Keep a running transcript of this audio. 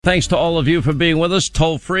Thanks to all of you for being with us.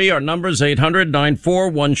 Toll free. Our number's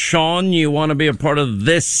 800-941-SEAN. You want to be a part of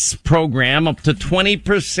this program. Up to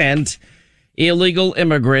 20% illegal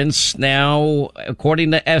immigrants now, according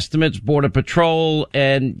to estimates, Border Patrol,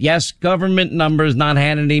 and yes, government numbers, not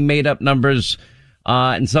Hannity, made up numbers,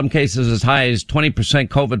 in some cases as high as 20%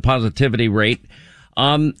 COVID positivity rate.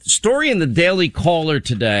 Story in the Daily Caller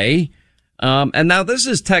today. And now this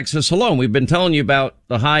is Texas alone. We've been telling you about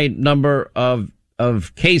the high number of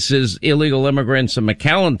cases, illegal immigrants in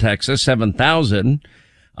McAllen, Texas, 7,000.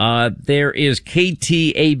 There is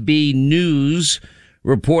KTAB News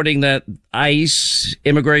reporting that ICE,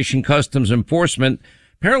 Immigration Customs Enforcement,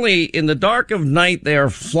 apparently in the dark of night, they are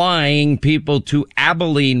flying people to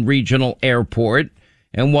Abilene Regional Airport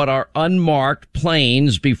and what are unmarked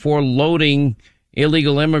planes before loading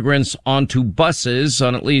illegal immigrants onto buses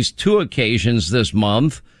on at least 2 occasions this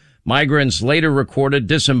month. Migrants later recorded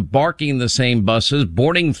disembarking the same buses,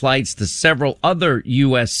 boarding flights to several other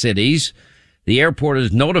U.S. cities. The airport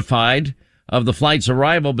is notified of the flight's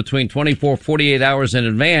arrival between 48 hours in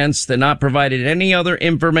advance. They're not provided any other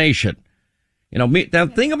information. You know, now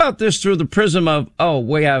think about this through the prism of,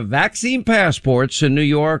 we have vaccine passports in New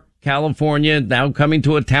York, California, now coming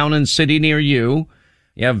to a town and city near you.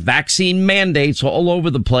 You have vaccine mandates all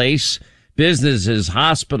over the place. Businesses,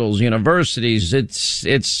 hospitals, universities. It's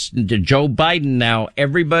Joe Biden now.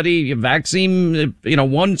 Everybody, vaccine,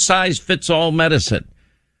 one size fits all medicine,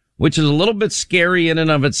 which is a little bit scary in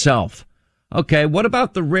and of itself. Okay. What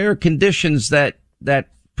about the rare conditions that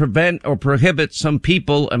prevent or prohibit some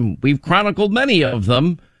people, and we've chronicled many of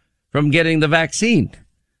them, from getting the vaccine?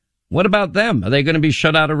 What about them? Are they going to be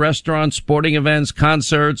shut out of restaurants, sporting events,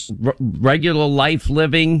 concerts, regular life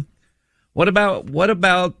living? What about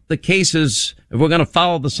the cases, if we're going to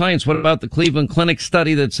follow the science, what about the Cleveland Clinic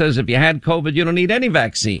study that says if you had COVID, you don't need any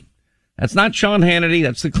vaccine? That's not Sean Hannity.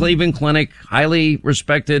 That's the Cleveland Clinic, highly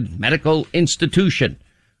respected medical institution.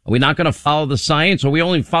 Are we not going to follow the science, or we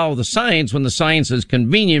only follow the science when the science is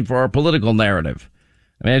convenient for our political narrative?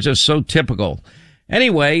 I mean, it's just so typical.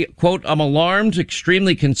 Anyway, quote, I'm alarmed,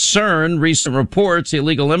 extremely concerned. Recent reports,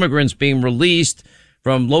 illegal immigrants being released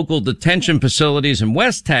from local detention facilities in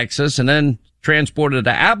West Texas and then transported to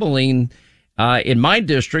Abilene, in my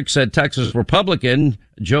district, said Texas Republican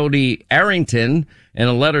Jody Arrington in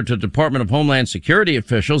a letter to Department of Homeland Security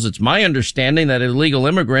officials. It's my understanding that illegal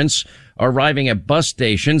immigrants are arriving at bus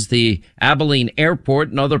stations, the Abilene airport,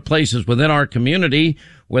 and other places within our community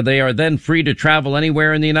where they are then free to travel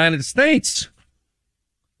anywhere in the United States.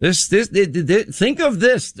 Think of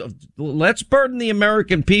this. Let's burden the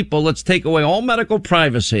American people. Let's take away all medical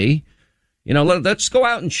privacy. Let's go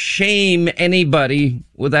out and shame anybody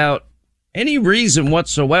without any reason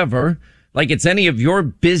whatsoever, like it's any of your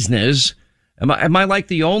business. Am I like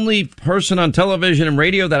the only person on television and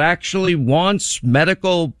radio that actually wants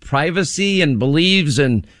medical privacy and believes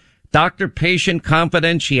in doctor-patient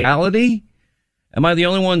confidentiality? Am I the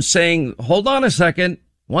only one saying, hold on a second,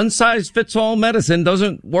 one size fits all medicine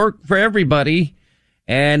doesn't work for everybody,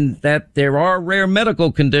 and that there are rare medical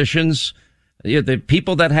conditions, the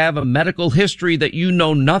people that have a medical history that you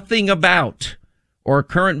know nothing about, or a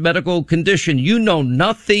current medical condition you know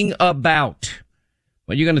nothing about.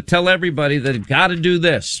 But you're going to tell everybody that you've got to do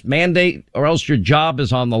this mandate, or else your job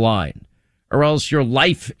is on the line, or else your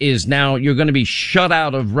life is now, you're going to be shut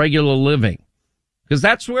out of regular living. Because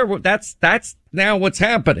that's now what's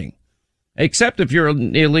happening. Except if you're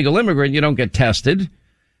an illegal immigrant, you don't get tested.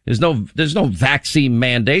 There's no vaccine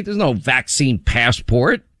mandate. There's no vaccine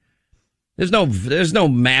passport. There's no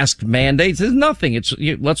mask mandates. There's nothing.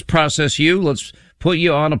 Let's process you. Let's put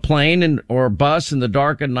you on a plane or a bus in the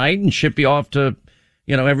dark at night and ship you off to,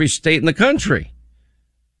 every state in the country.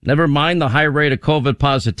 Never mind the high rate of COVID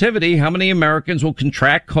positivity. How many Americans will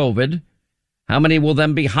contract COVID? How many will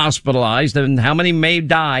then be hospitalized? And how many may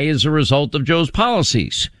die as a result of Joe's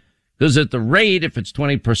policies? Because at the rate, if it's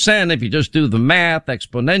 20%, if you just do the math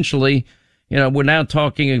exponentially, we're now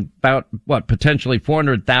talking about potentially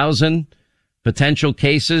 400,000 potential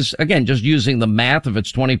cases. Again, just using the math, if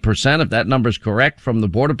it's 20%, if that number's correct from the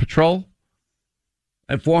Border Patrol,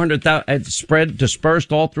 at 400,000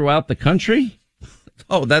 dispersed all throughout the country.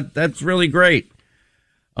 Oh, that's really great.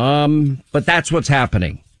 But that's what's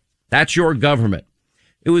happening. That's your government.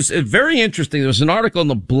 It was very interesting. There was an article in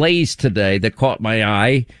the Blaze today that caught my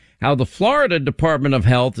eye. How the Florida Department of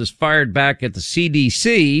Health is fired back at the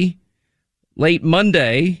CDC late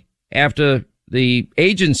Monday after the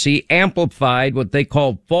agency amplified what they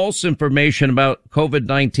call false information about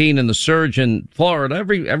COVID-19 and the surge in Florida.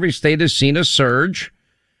 Every state has seen a surge.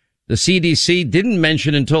 The CDC didn't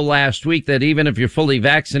mention until last week that even if you're fully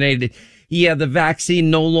vaccinated, yeah, the vaccine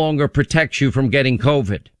no longer protects you from getting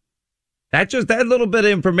COVID. That little bit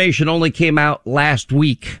of information only came out last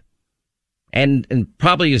week and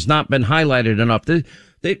probably has not been highlighted enough.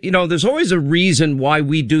 There's always a reason why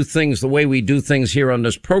we do things the way we do things here on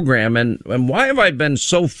this program. And why have I been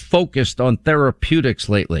so focused on therapeutics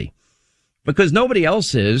lately? Because nobody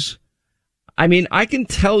else is. I mean, I can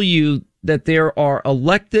tell you that there are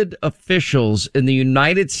elected officials in the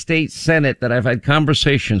United States Senate that I've had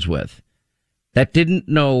conversations with that didn't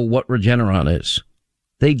know what Regeneron is.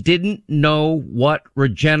 They didn't know what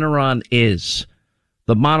Regeneron is.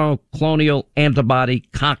 The monoclonal antibody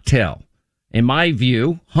cocktail. In my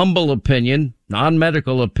view, humble opinion,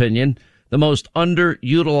 non-medical opinion, the most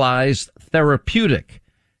underutilized therapeutic,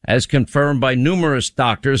 as confirmed by numerous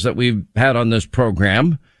doctors that we've had on this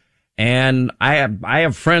program. And I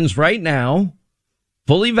have friends right now,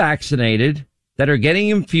 fully vaccinated, that are getting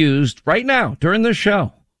infused right now during the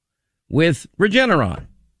show with Regeneron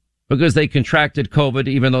because they contracted COVID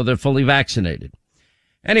even though they're fully vaccinated.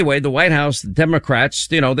 Anyway, the White House, the Democrats,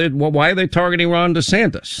 why are they targeting Ron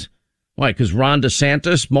DeSantis? Why? Because Ron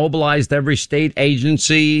DeSantis mobilized every state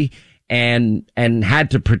agency and had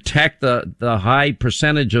to protect the high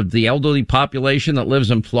percentage of the elderly population that lives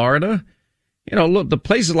in Florida. Look, the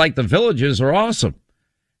places like the Villages are awesome.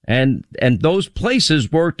 And those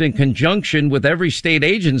places worked in conjunction with every state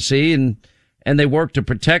agency and they worked to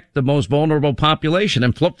protect the most vulnerable population.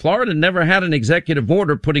 And Florida never had an executive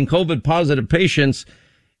order putting COVID positive patients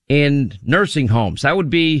in nursing homes. That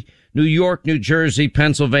would be New York, New Jersey,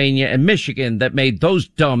 Pennsylvania, and Michigan that made those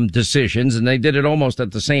dumb decisions, and they did it almost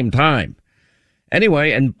at the same time.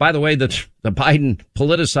 Anyway, and by the way, the Biden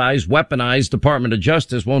politicized, weaponized Department of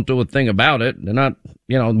Justice won't do a thing about it. They're not,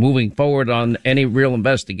 moving forward on any real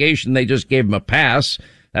investigation. They just gave him a pass.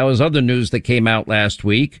 That was other news that came out last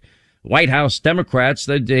week. White House Democrats,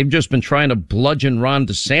 they've just been trying to bludgeon Ron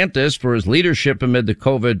DeSantis for his leadership amid the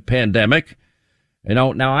COVID pandemic.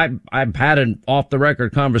 Now I've had an off the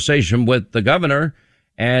record conversation with the governor,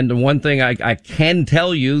 and one thing I can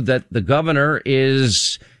tell you that the governor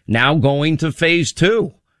is now going to phase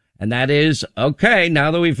 2. And that is, okay,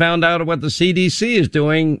 now that we found out what the CDC is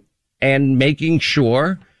doing and making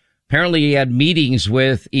sure, apparently he had meetings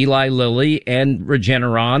with Eli Lilly and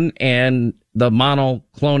Regeneron and the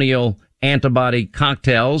monoclonal antibody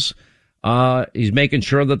cocktails. He's making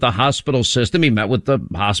sure that the hospital system, he met with the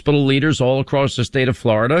hospital leaders all across the state of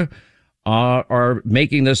Florida, are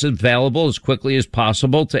making this available as quickly as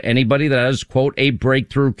possible to anybody that has, quote, a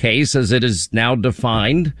breakthrough case, as it is now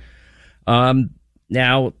defined.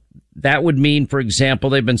 Now, that would mean, for example,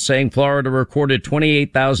 they've been saying Florida recorded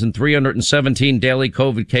 28,317 daily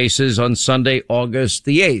COVID cases on Sunday, August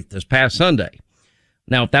the 8th, this past Sunday.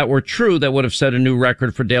 Now, if that were true, that would have set a new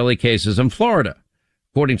record for daily cases in Florida.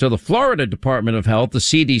 According to the Florida Department of Health, the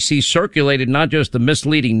CDC circulated not just a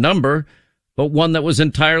misleading number, but one that was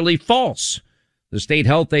entirely false. The state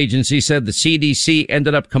health agency said the CDC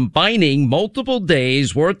ended up combining multiple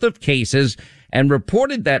days worth of cases and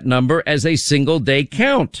reported that number as a single day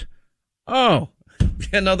count. Oh,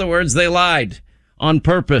 in other words, they lied on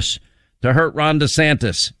purpose to hurt Ron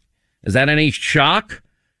DeSantis. Is that any shock?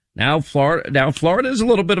 Now Florida is a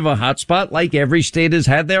little bit of a hot spot, like every state has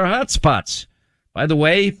had their hot spots. By the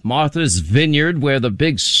way, Martha's Vineyard, where the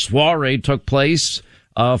big soiree took place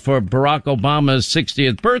for Barack Obama's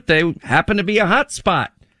 60th birthday, happened to be a hot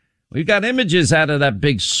spot. We've got images out of that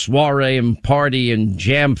big soiree and party and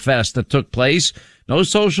jam fest that took place. No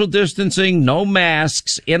social distancing, no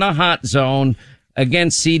masks in a hot zone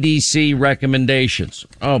against CDC recommendations.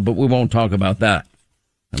 Oh, but we won't talk about that.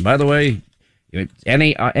 And by the way,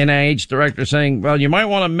 any NIH director saying, well, you might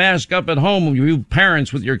want to mask up at home, you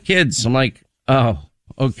parents with your kids. I'm like, oh,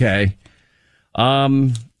 okay.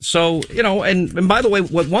 So, and by the way,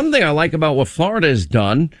 one thing I like about what Florida has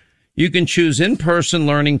done, you can choose in-person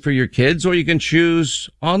learning for your kids, or you can choose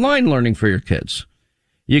online learning for your kids.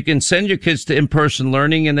 You can send your kids to in-person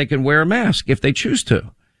learning and they can wear a mask if they choose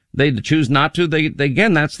to. They choose not to.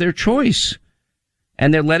 Again, that's their choice.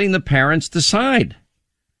 And they're letting the parents decide.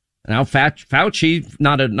 Now, Fauci,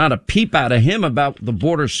 not a peep out of him about the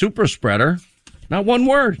border super spreader. Not one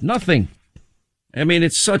word, nothing. I mean,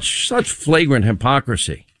 it's such flagrant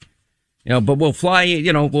hypocrisy. But we'll fly,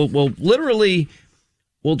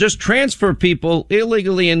 we'll just transfer people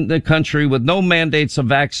illegally in the country with no mandates of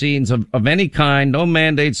vaccines of any kind, no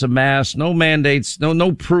mandates of masks, no mandates,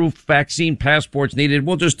 no proof, vaccine passports needed.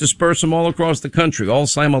 We'll just disperse them all across the country, all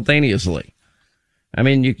simultaneously. I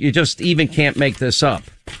mean, you just even can't make this up.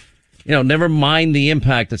 Never mind the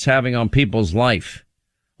impact it's having on people's life.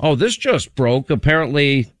 Oh, this just broke.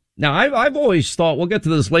 Apparently, Now, I've always thought, we'll get to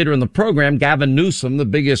this later in the program, Gavin Newsom, the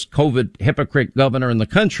biggest COVID hypocrite governor in the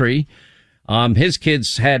country, his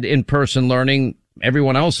kids had in-person learning.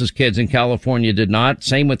 Everyone else's kids in California did not.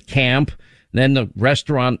 Same with camp. Then the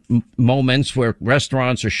restaurant moments where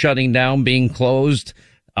restaurants are shutting down, being closed,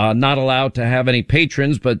 not allowed to have any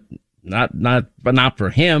patrons, but not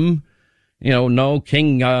for him. No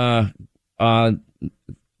King,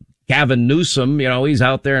 Gavin Newsom, he's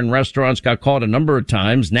out there in restaurants, got caught a number of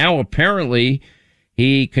times. Now, apparently,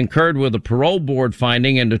 he concurred with a parole board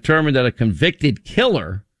finding and determined that a convicted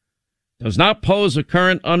killer does not pose a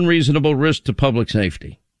current unreasonable risk to public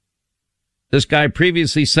safety. This guy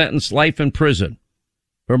previously sentenced life in prison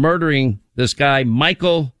for murdering this guy,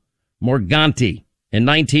 Michael Morganti, in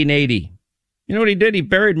 1980. You know what he did? He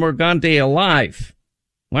buried Morganti alive.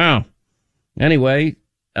 Wow. Anyway,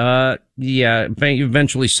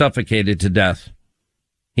 eventually suffocated to death.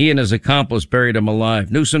 He and his accomplice buried him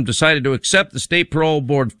alive. Newsom decided to accept the state parole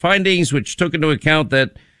board findings, which took into account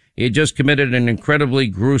that he had just committed an incredibly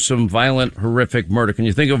gruesome, violent, horrific murder. Can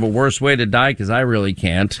you think of a worse way to die? Because I really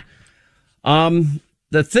can't.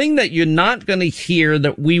 The thing that you're not going to hear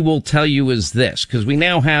that we will tell you is this, because we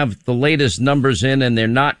now have the latest numbers in and they're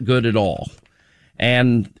not good at all.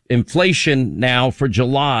 And inflation now for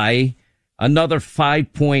July, another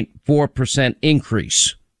 5.4%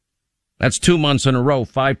 increase. That's 2 months in a row,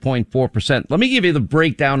 5.4%. Let me give you the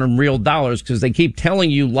breakdown in real dollars, because they keep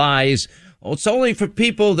telling you lies. Oh, it's only for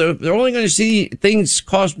people. They're only going to see things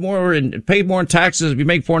cost more and pay more in taxes if you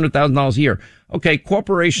make $400,000 a year. Okay,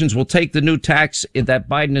 corporations will take the new tax that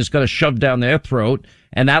Biden is going to shove down their throat,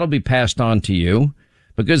 and that'll be passed on to you.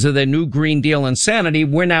 Because of their new Green Deal insanity,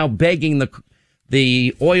 we're now begging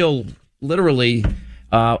the oil, literally,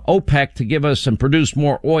 OPEC to give us and produce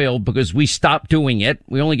more oil because we stopped doing it.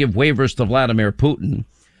 We only give waivers to Vladimir Putin.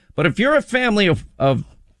 But if you're a family of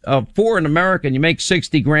four in America and you make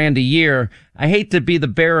 $60,000 a year, I hate to be the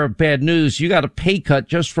bearer of bad news. You got a pay cut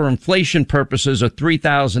just for inflation purposes of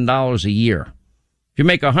 $3,000 a year. If you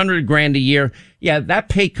make $100,000 a year, that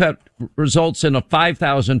pay cut results in a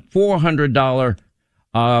 $5,400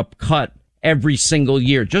 cut every single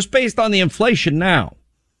year, just based on the inflation now.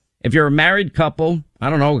 If you're a married couple, I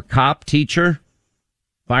don't know, a cop, teacher,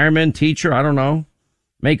 fireman, teacher, I don't know,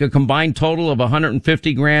 make a combined total of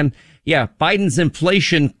 $150,000. Yeah, Biden's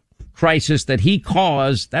inflation crisis that he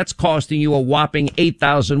caused, that's costing you a whopping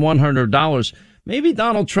 $8,100. Maybe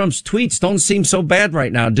Donald Trump's tweets don't seem so bad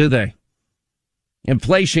right now, do they?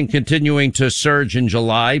 Inflation continuing to surge in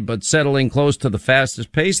July, but settling close to the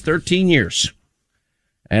fastest pace, 13 years.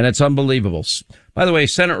 And it's unbelievable. By the way,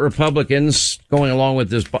 Senate Republicans going along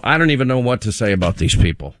with this, I don't even know what to say about these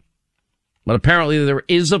people. But apparently there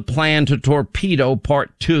is a plan to torpedo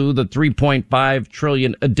Part 2, the $3.5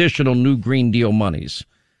 trillion additional new Green Deal monies.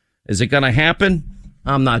 Is it going to happen?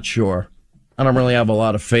 I'm not sure. I don't really have a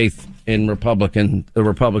lot of faith in the Republican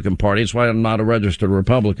Party. That's why I'm not a registered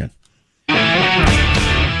Republican.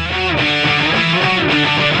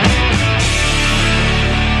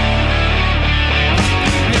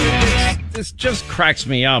 This just cracks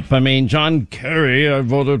me up. I mean, John Kerry, I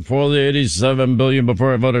voted for the $87 billion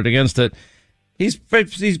before I voted against it. He's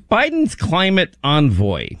Biden's climate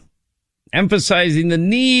envoy, emphasizing the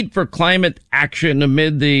need for climate action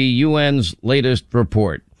amid the UN's latest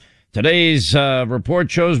report. Today's report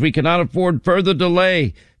shows we cannot afford further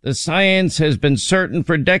delay. The science has been certain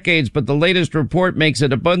for decades, but the latest report makes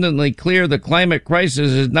it abundantly clear the climate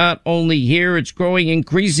crisis is not only here, it's growing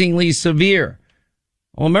increasingly severe.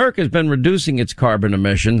 Well, America's been reducing its carbon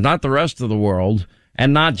emissions, not the rest of the world,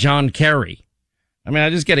 and not John Kerry. I mean, I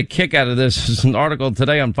just get a kick out of this. There's an article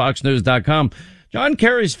today on FoxNews.com. John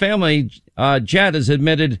Kerry's family jet has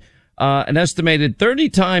admitted an estimated 30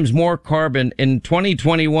 times more carbon in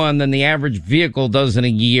 2021 than the average vehicle does in a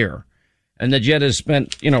year. And the jet has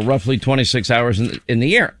spent, roughly 26 hours in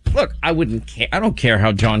the air. Look, I wouldn't care. I don't care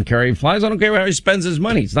how John Kerry flies. I don't care how he spends his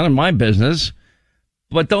money. It's none of my business.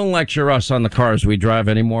 But don't lecture us on the cars we drive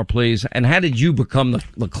anymore, please. And how did you become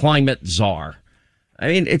the climate czar? I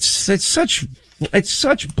mean, it's such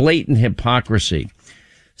blatant hypocrisy.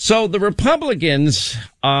 So the Republicans,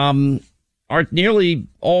 are nearly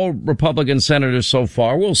all Republican senators so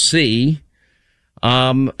far. We'll see.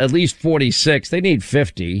 At least 46. They need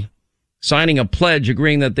 50. Signing a pledge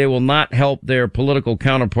agreeing that they will not help their political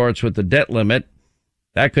counterparts with the debt limit.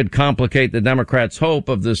 That could complicate the Democrats' hope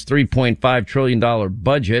of this $3.5 trillion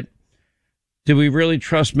budget. Do we really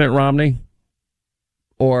trust Mitt Romney?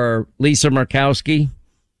 Or Lisa Murkowski?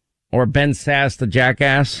 Or Ben Sass, the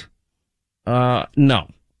jackass? No,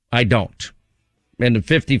 I don't. In the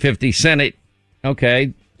 50-50 Senate,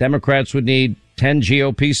 okay, Democrats would need 10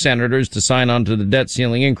 GOP senators to sign on to the debt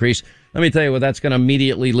ceiling increase. Let me tell you what that's going to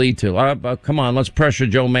immediately lead to. Come on, let's pressure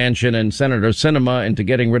Joe Manchin and Senator Sinema into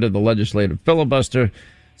getting rid of the legislative filibuster.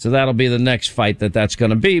 So that'll be the next fight that's going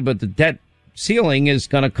to be. But the debt ceiling is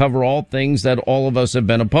going to cover all things that all of us have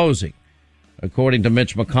been opposing, according to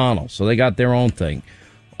Mitch McConnell. So they got their own thing.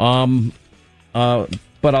 But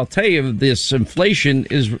I'll tell you, this inflation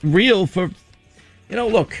is real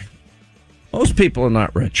look, most people are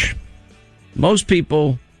not rich. Most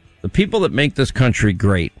people, the people that make this country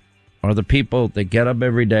great, are the people that get up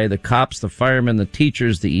every day, the cops, the firemen, the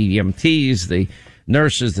teachers, the EMTs, the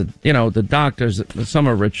nurses, the doctors. Some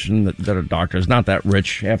are rich and that are doctors, not that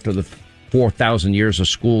rich after the 4,000 years of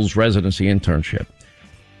school's residency internship.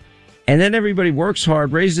 And then everybody works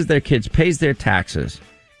hard, raises their kids, pays their taxes,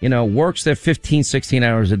 works their 15, 16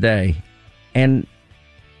 hours a day. And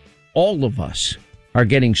all of us are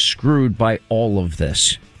getting screwed by all of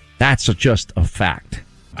this. That's just a fact.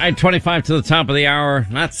 All right, 25 to the top of the hour.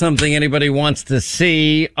 Not something anybody wants to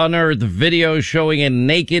see. Unearthed video showing a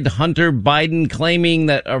naked Hunter Biden claiming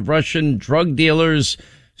that a Russian drug dealers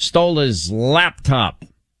stole his laptop.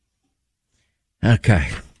 Okay.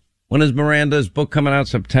 When is Miranda's book coming out?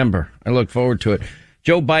 September. I look forward to it.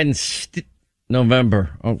 Joe Biden,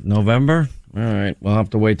 November. Oh, November? All right. We'll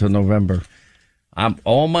have to wait till November.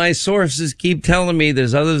 All my sources keep telling me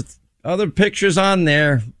there's other pictures on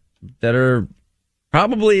there that are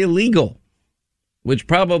probably illegal, which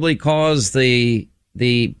probably caused the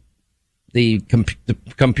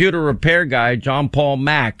computer repair guy, John Paul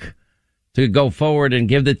Mack, to go forward and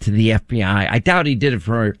give it to the FBI. I doubt he did it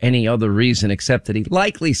for any other reason except that he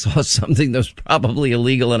likely saw something that was probably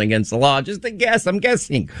illegal and against the law. Just a guess. I'm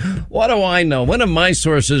guessing. What do I know? One of my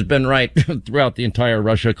sources been right throughout the entire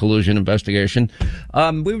Russia collusion investigation.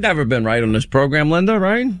 We've never been right on this program, Linda,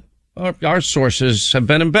 right? Our sources have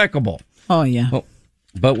been impeccable. Oh, yeah. Well,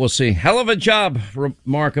 but we'll see. Hell of a job,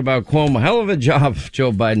 remark about Cuomo. Hell of a job,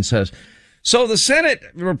 Joe Biden says. So the Senate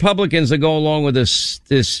Republicans that go along with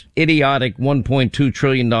this idiotic $1.2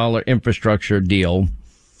 trillion infrastructure deal.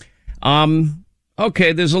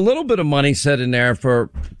 Okay, there's a little bit of money set in there for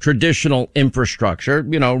traditional infrastructure,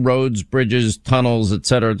 roads, bridges, tunnels, et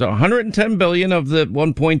cetera. $110 billion of the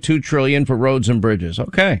 $1.2 trillion for roads and bridges.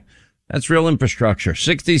 Okay, that's real infrastructure.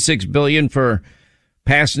 $66 billion for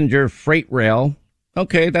passenger freight rail.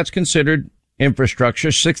 Okay, that's considered infrastructure.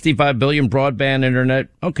 $65 billion broadband internet.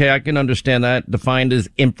 Okay, I can understand that. Defined as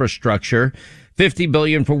infrastructure. $50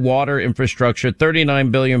 billion for water infrastructure.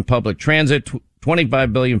 $39 billion public transit.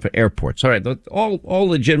 $25 billion for airports. All right, all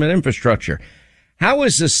legitimate infrastructure. How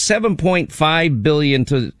is the $7.5 billion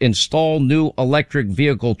to install new electric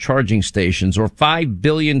vehicle charging stations, or $5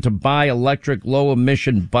 billion to buy electric low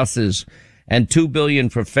emission buses, and $2 billion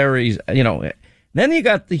for ferries? Then you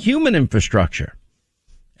got the human infrastructure.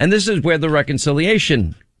 And this is where the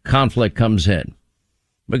reconciliation conflict comes in,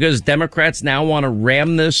 because Democrats now want to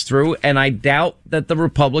ram this through. And I doubt that the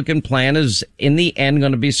Republican plan is in the end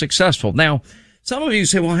going to be successful. Now, some of you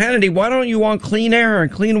say, well, Hannity, why don't you want clean air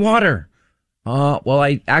and clean water? Well,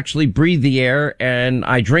 I actually breathe the air and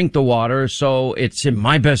I drink the water. So it's in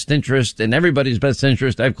my best interest and everybody's best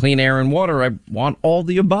interest to have clean air and water. I want all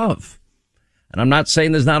the above. And I'm not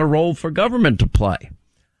saying there's not a role for government to play.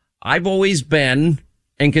 I've always been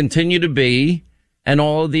and continue to be an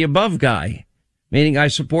all of the above guy, meaning I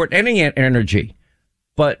support any energy.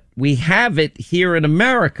 But we have it here in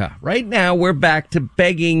America. Right now, we're back to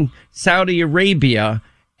begging Saudi Arabia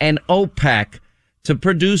and OPEC to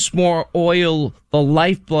produce more oil, the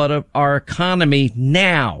lifeblood of our economy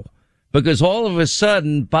now. Because all of a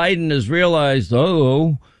sudden, Biden has realized,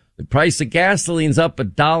 the price of gasoline's up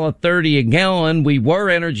 $1.30 a gallon. We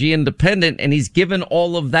were energy independent, and he's given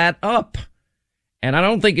all of that up. And I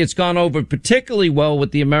don't think it's gone over particularly well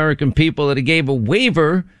with the American people that he gave a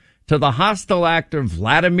waiver to the hostile actor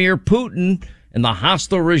Vladimir Putin and the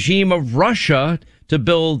hostile regime of Russia to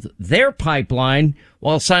build their pipeline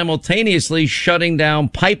while simultaneously shutting down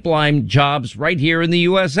pipeline jobs right here in the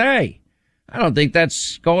USA. I don't think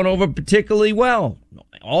that's going over particularly well.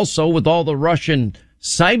 Also, with all the Russian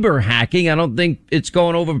cyber hacking, I don't think it's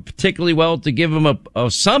going over particularly well to give them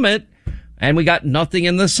a summit, and we got nothing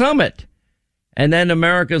in the summit. And then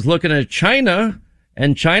America's looking at China,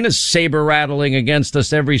 and China's saber rattling against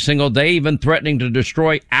us every single day, even threatening to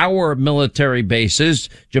destroy our military bases,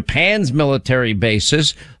 Japan's military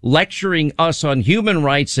bases, lecturing us on human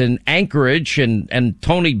rights in Anchorage, and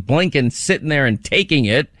Tony Blinken sitting there and taking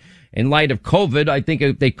it. In light of COVID, I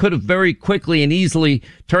think they could have very quickly and easily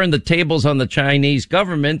turned the tables on the Chinese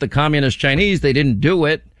government, the communist Chinese. They didn't do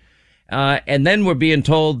it. And then we're being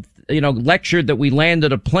told lectured that we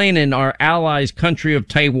landed a plane in our allies' country of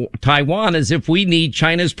Taiwan as if we need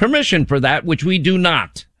China's permission for that, which we do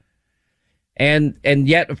not. And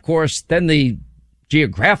yet, of course, then the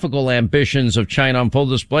geographical ambitions of China on full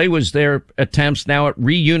display was their attempts now at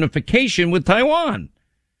reunification with Taiwan,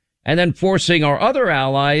 and then forcing our other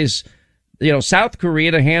allies, South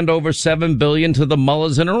Korea, to hand over $7 billion to the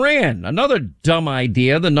mullahs in Iran. Another dumb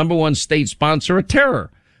idea, the number one state sponsor of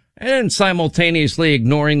terror. And simultaneously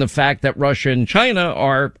ignoring the fact that Russia and China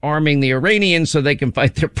are arming the Iranians so they can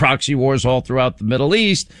fight their proxy wars all throughout the Middle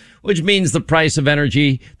East, which means the price of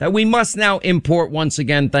energy that we must now import once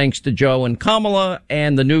again, thanks to Joe and Kamala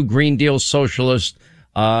and the new Green Deal socialist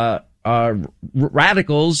radicals,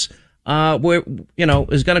 is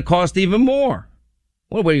going to cost even more.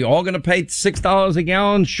 What, are we all going to pay $6 a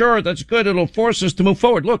gallon? Sure, that's good. It'll force us to move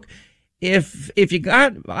forward. Look, if you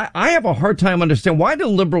got, I have a hard time understanding why do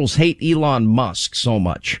liberals hate Elon Musk so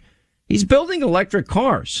much? He's building electric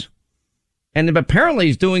cars, and apparently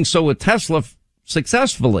he's doing so with Tesla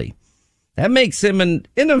successfully. That makes him an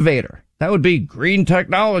innovator. That would be green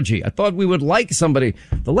technology. I thought we would like somebody.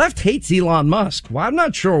 The left hates Elon Musk. Well, I'm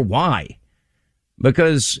not sure why.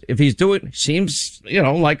 Because if he's doing, seems,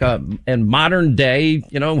 like a modern day,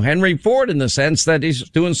 Henry Ford, in the sense that he's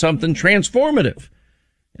doing something transformative.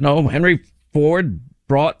 Henry Ford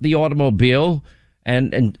brought the automobile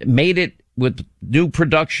and made it with new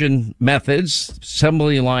production methods,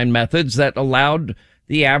 assembly line methods that allowed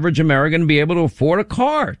the average American to be able to afford a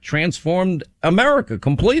car, transformed America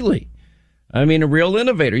completely. I mean, a real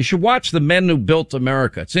innovator. You should watch The Men Who Built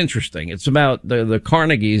America. It's interesting. It's about the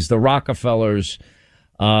Carnegies, the Rockefellers,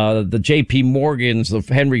 the J.P. Morgans, the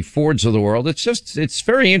Henry Fords of the world. It's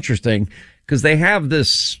very interesting because they have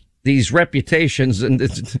these reputations, and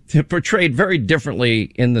it's portrayed very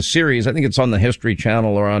differently in the series. I think it's on the History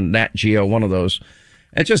Channel or on Nat Geo, one of those.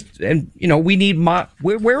 We need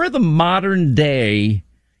where are the modern day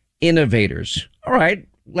innovators? All right.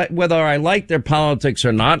 Whether I like their politics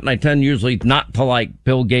or not, and I tend usually not to like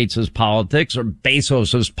Bill Gates's politics or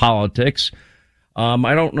Bezos's politics.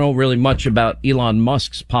 I don't know really much about Elon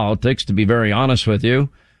Musk's politics, to be very honest with you.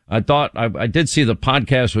 I thought I did see the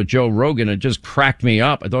podcast with Joe Rogan. It just cracked me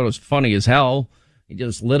up. I thought it was funny as hell. He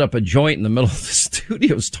just lit up a joint in the middle of the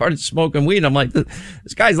studio, started smoking weed. I'm like,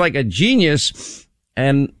 this guy's like a genius.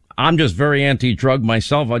 And I'm just very anti-drug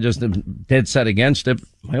myself. I just am dead set against it.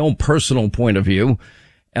 My own personal point of view.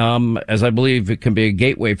 As I believe it can be a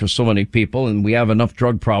gateway for so many people, and we have enough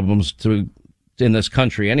drug problems in this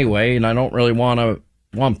country anyway. And I don't really want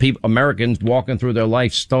Americans walking through their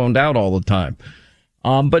life stoned out all the time.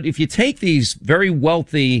 But if you take these very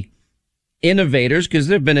wealthy innovators, because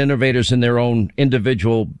they've been innovators in their own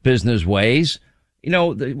individual business ways,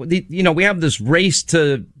 we have this race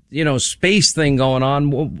to, space thing going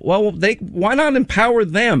on. Well, why not empower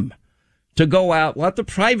them to go out? Let the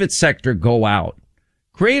private sector go out.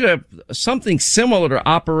 Create something similar to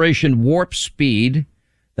Operation Warp Speed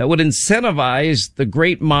that would incentivize the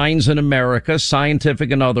great minds in America,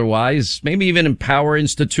 scientific and otherwise, maybe even empower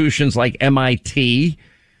institutions like MIT,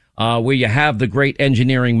 where you have the great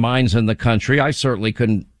engineering minds in the country. I certainly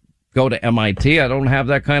couldn't go to MIT. I don't have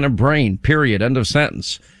that kind of brain, period, end of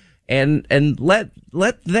sentence. And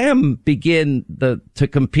let them begin to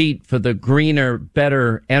compete for the greener,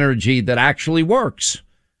 better energy that actually works.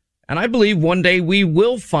 And I believe one day we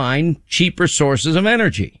will find cheaper sources of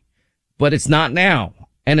energy, but it's not now.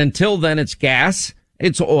 And until then, it's gas,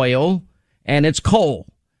 it's oil, and it's coal.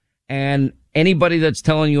 And anybody that's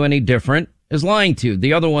telling you any different is lying to you.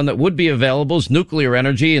 The other one that would be available is nuclear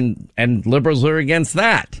energy, and liberals are against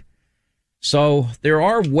that. So there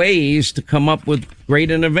are ways to come up with great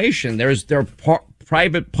innovation. There are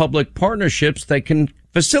private-public partnerships that can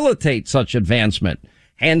facilitate such advancement.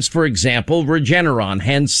 Hence, for example, Regeneron,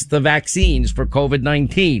 hence the vaccines for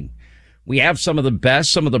COVID-19. We have some of the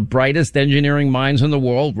best, some of the brightest engineering minds in the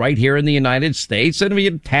world right here in the United States, and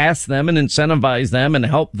we task them and incentivize them and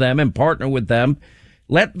help them and partner with them.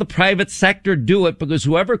 Let the private sector do it, because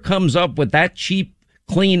whoever comes up with that cheap,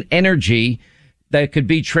 clean energy that could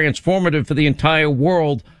be transformative for the entire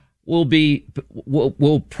world will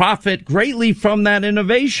profit greatly from that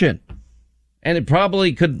innovation. And it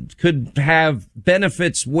probably could have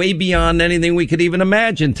benefits way beyond anything we could even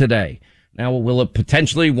imagine today. Now, will it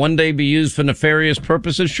potentially one day be used for nefarious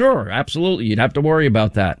purposes? Sure, absolutely. You'd have to worry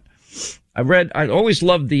about that. I always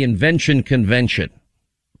loved the Invention Convention.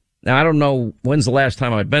 Now, I don't know when's the last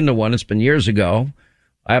time I've been to one. It's been years ago.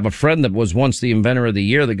 I have a friend that was once the inventor of the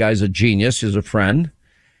year. The guy's a genius. He's a friend.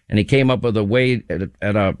 And he came up with a way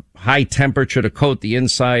at a high temperature to coat the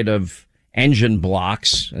inside of engine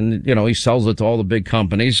blocks. And, he sells it to all the big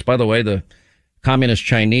companies. By the way, the communist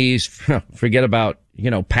Chinese, forget about,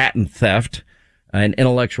 patent theft and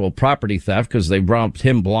intellectual property theft because they robbed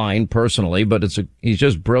him blind personally, but he's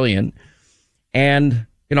just brilliant. And,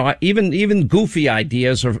 even goofy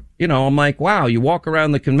ideas are, I'm like, wow, you walk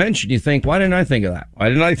around the convention, you think, why didn't I think of that? Why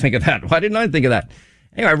didn't I think of that? Why didn't I think of that?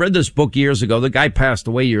 Anyway, I read this book years ago. The guy passed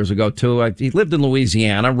away years ago too. He lived in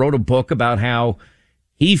Louisiana, wrote a book about how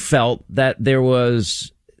he felt that there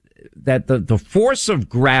was, that the force of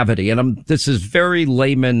gravity, and this is very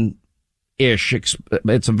layman-ish,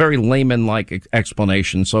 it's a very layman-like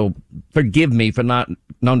explanation, so forgive me for not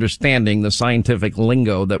understanding the scientific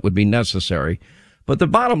lingo that would be necessary. But the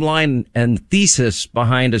bottom line and thesis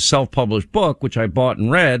behind a self-published book, which I bought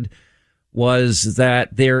and read, was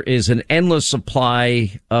that there is an endless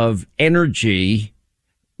supply of energy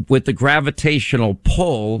with the gravitational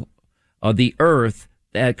pull of the Earth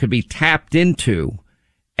that could be tapped into,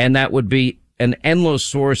 and that would be an endless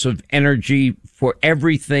source of energy for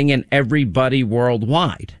everything and everybody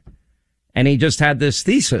worldwide. And he just had this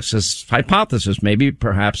thesis, this hypothesis, maybe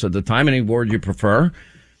perhaps at the time, any word you prefer.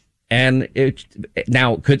 And is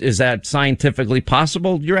that scientifically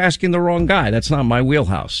possible? You're asking the wrong guy. That's not my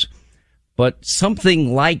wheelhouse. But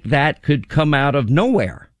something like that could come out of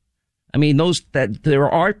nowhere. I mean, there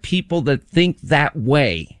are people that think that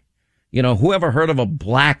way. Who ever heard of a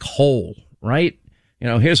black hole, right?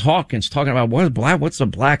 Here's Hawkins talking about what's a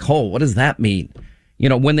black hole? What does that mean?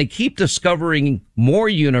 When they keep discovering more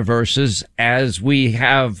universes as we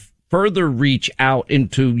have further reach out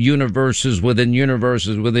into universes within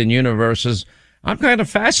universes within universes, I'm kind of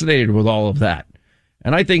fascinated with all of that.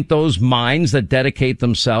 And I think those minds that dedicate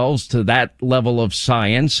themselves to that level of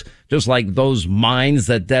science, just like those minds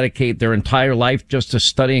that dedicate their entire life just to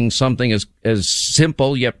studying something as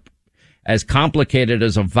simple yet as complicated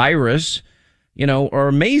as a virus, are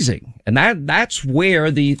amazing. And that's where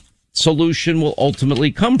the solution will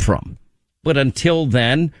ultimately come from. But until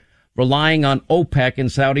then, relying on OPEC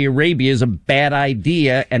and Saudi Arabia is a bad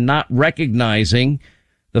idea, and not recognizing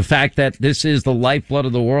the fact that this is the lifeblood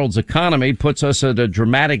of the world's economy puts us at a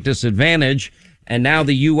dramatic disadvantage. And now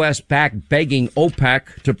the U.S. back begging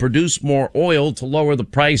OPEC to produce more oil to lower the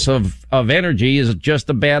price of energy is just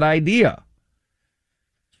a bad idea.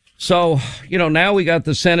 So, now we got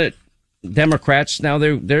the Senate Democrats. Now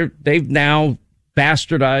they've now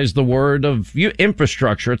bastardized the word of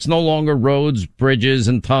infrastructure. It's no longer roads, bridges,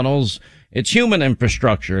 and tunnels. It's human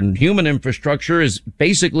infrastructure. And human infrastructure is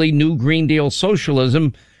basically New Green Deal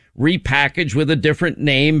socialism repackaged with a different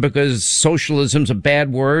name, because socialism's a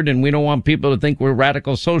bad word and we don't want people to think we're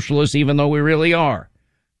radical socialists, even though we really are.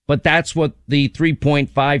 But that's what the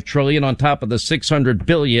 3.5 trillion on top of the 600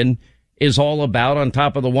 billion is all about, on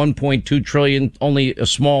top of the 1.2 trillion, only a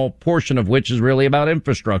small portion of which is really about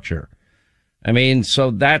infrastructure. I mean,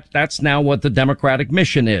 so that's now what the Democratic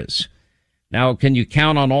mission is. Now, can you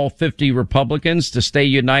count on all 50 Republicans to stay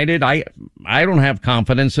united? I don't have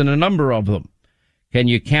confidence in a number of them. Can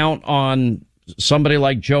you count on somebody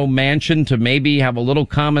like Joe Manchin to maybe have a little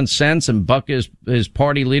common sense and buck his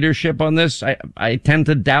party leadership on this? I tend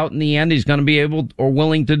to doubt in the end he's going to be able or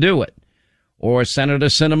willing to do it. Or Senator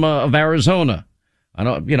Sinema of Arizona. I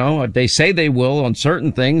don't, they say they will on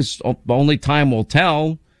certain things. Only time will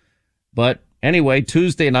tell. But anyway,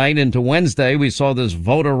 Tuesday night into Wednesday, we saw this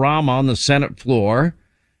vote-a-rama on the Senate floor,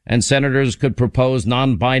 and senators could propose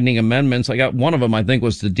non-binding amendments. I got one of them, I think,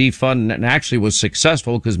 was to defund, and actually was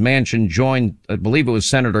successful because Manchin joined, I believe it was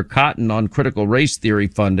Senator Cotton, on critical race theory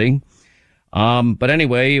funding. But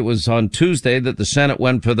anyway, it was on Tuesday that the Senate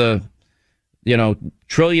went for the $1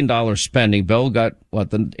 trillion spending bill, got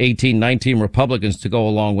the 19 Republicans to go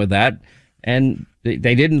along with that. And they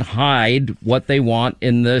didn't hide what they want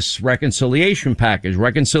in this reconciliation package.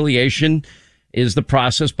 Reconciliation is the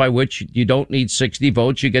process by which you don't need 60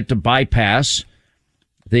 votes. You get to bypass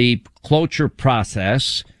the cloture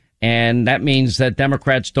process. And that means that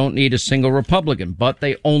Democrats don't need a single Republican, but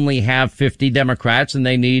they only have 50 Democrats and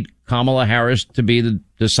they need Kamala Harris to be the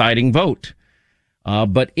deciding vote.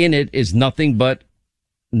 But in it is nothing but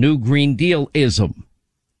New Green Deal-ism.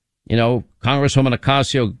 Congresswoman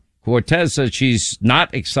Ocasio-Cortez says she's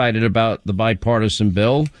not excited about the bipartisan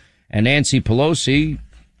bill, and Nancy Pelosi,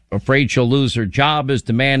 afraid she'll lose her job, is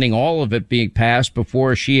demanding all of it being passed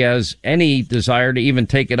before she has any desire to even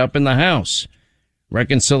take it up in the House.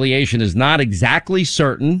 Reconciliation is not exactly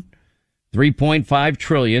certain. 3.5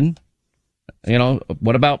 trillion.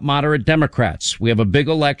 What about moderate Democrats? We have a big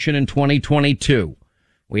election in 2022.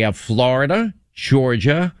 We have Florida,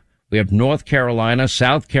 Georgia. We have North Carolina,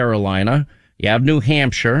 South Carolina. You have New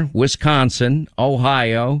Hampshire, Wisconsin,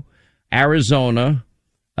 Ohio, Arizona,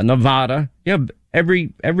 Nevada. Yeah,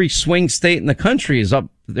 every swing state in the country is up.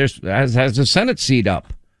 Has a Senate seat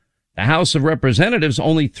up. The House of Representatives,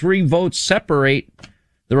 only 3 votes separate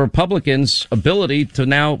the Republicans' ability to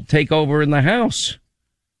now take over in the House.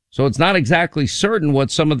 So it's not exactly certain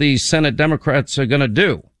what some of these Senate Democrats are going to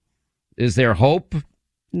do. Is there hope?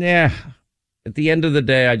 Yeah. At the end of the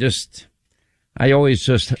day, I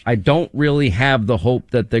don't really have the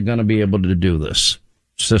hope that they're going to be able to do this.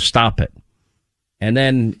 So stop it. And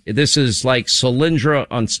then this is like Solyndra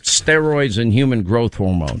on steroids and human growth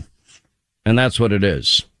hormone. And that's what it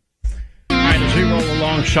is. All right, as we roll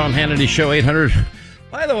along, Sean Hannity Show 800.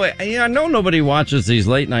 By the way, I know nobody watches these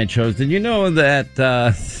late night shows. Did you know that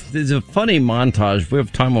there's a funny montage? If we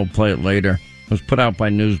have time, we'll play it later. It was put out by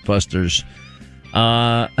Newsbusters.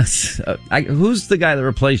 Who's the guy that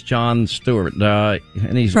replaced Jon Stewart?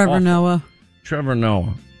 And he's Trevor Noah. Trevor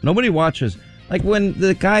Noah. Nobody watches. Like when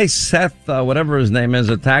the guy Seth, whatever his name is,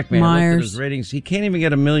 attacked me, I looked at his ratings. He can't even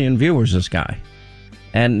get 1 million viewers, this guy.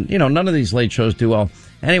 And, none of these late shows do well.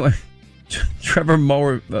 Anyway, Trevor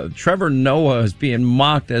Noah is being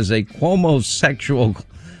mocked as a Cuomo-sexual.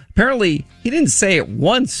 Apparently, he didn't say it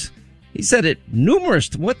once. He said it numerous.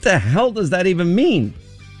 What the hell does that even mean?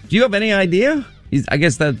 Do you have any idea? I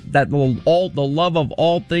guess the love of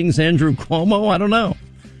all things Andrew Cuomo? I don't know.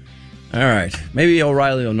 All right. Maybe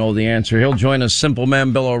O'Reilly will know the answer. He'll join us, Simple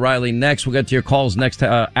Man Bill O'Reilly, next. We'll get to your calls next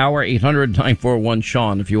hour,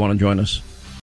 800-941-SEAN, if you want to join us.